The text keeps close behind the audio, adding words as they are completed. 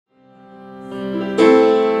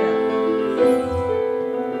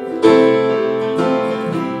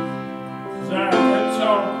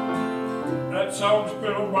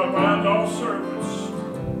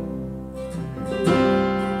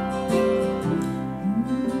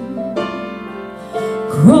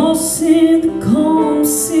cross in the calm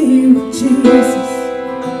sea with Jesus.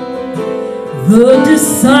 The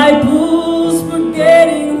disciples were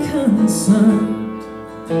getting concerned.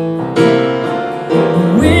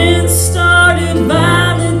 The wind started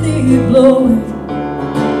violently blowing.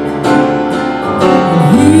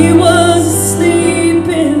 He was asleep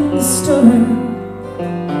in the stern.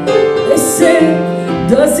 They said,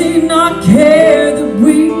 does he not care that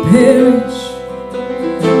we perish?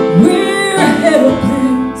 We're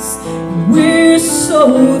helpless, we're so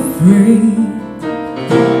afraid.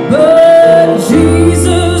 But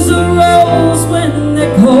Jesus arose when they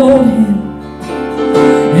called him,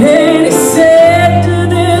 and he said to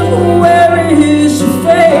them, where is your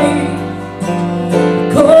faith?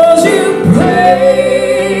 Cause you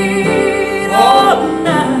prayed all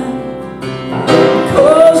night,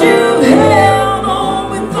 cause you held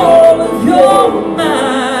on with all of your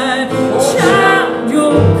might. Child,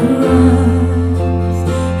 your cries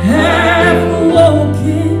have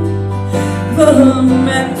awoken the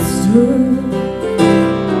Master.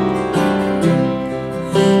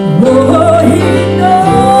 Oh, he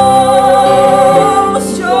knows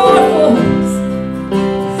your voice.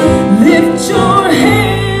 Lift your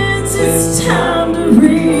hands, it's time to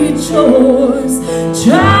rejoice.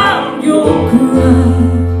 Child, your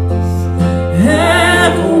cries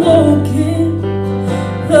have awoken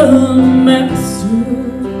the Master.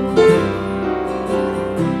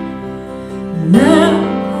 Now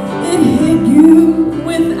it hit you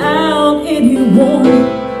without any warning.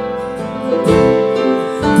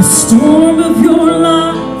 The storm of your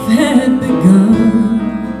life had begun,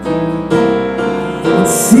 and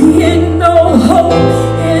seeing no hope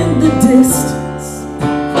in the distance,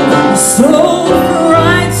 so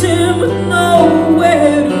frightened with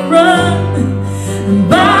nowhere to run. And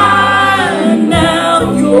by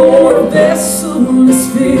now your vessel is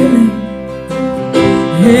filling,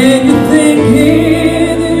 and you're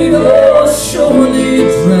thinking that you'll surely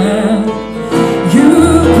drown. You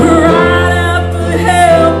cried out for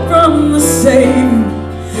help from the Savior.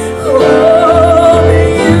 Oh, but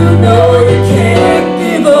you know you can't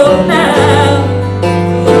give up now,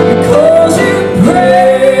 because you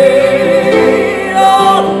prayed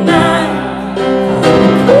all night,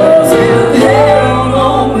 because you held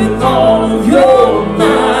on with all of your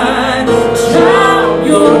might. Child,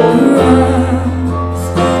 your cries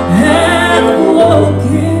have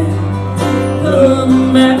awoken the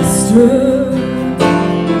Master.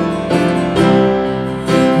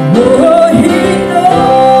 Oh, he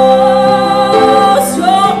knows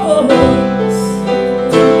your voice.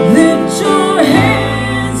 Lift your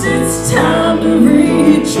hands, it's time to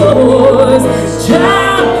rejoice.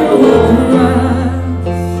 Child, your cries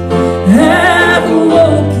have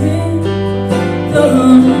awoken the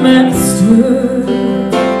Master.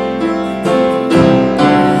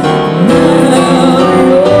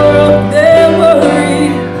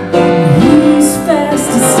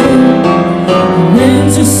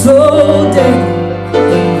 So dead, the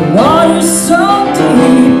water's so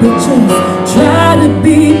deep, but just try to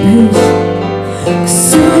be patient, 'cause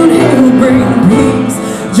soon he'll bring peace.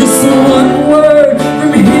 Just one word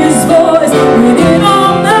from his voice written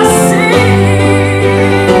on the seas.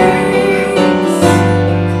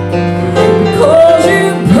 Because you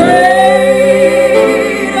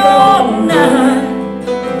prayed all night,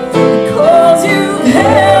 because you've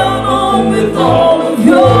held on with all of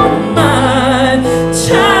your might.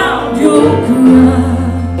 Child, your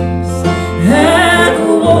cries have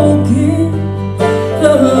awoken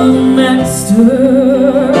the Master.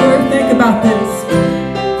 Think about this.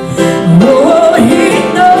 Oh, he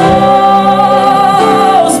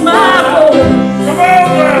knows my voice.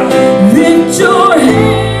 Lift your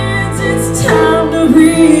hands, it's time to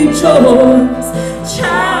rejoice.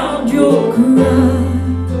 Child, your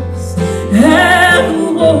cries have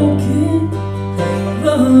awoken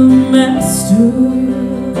the Master.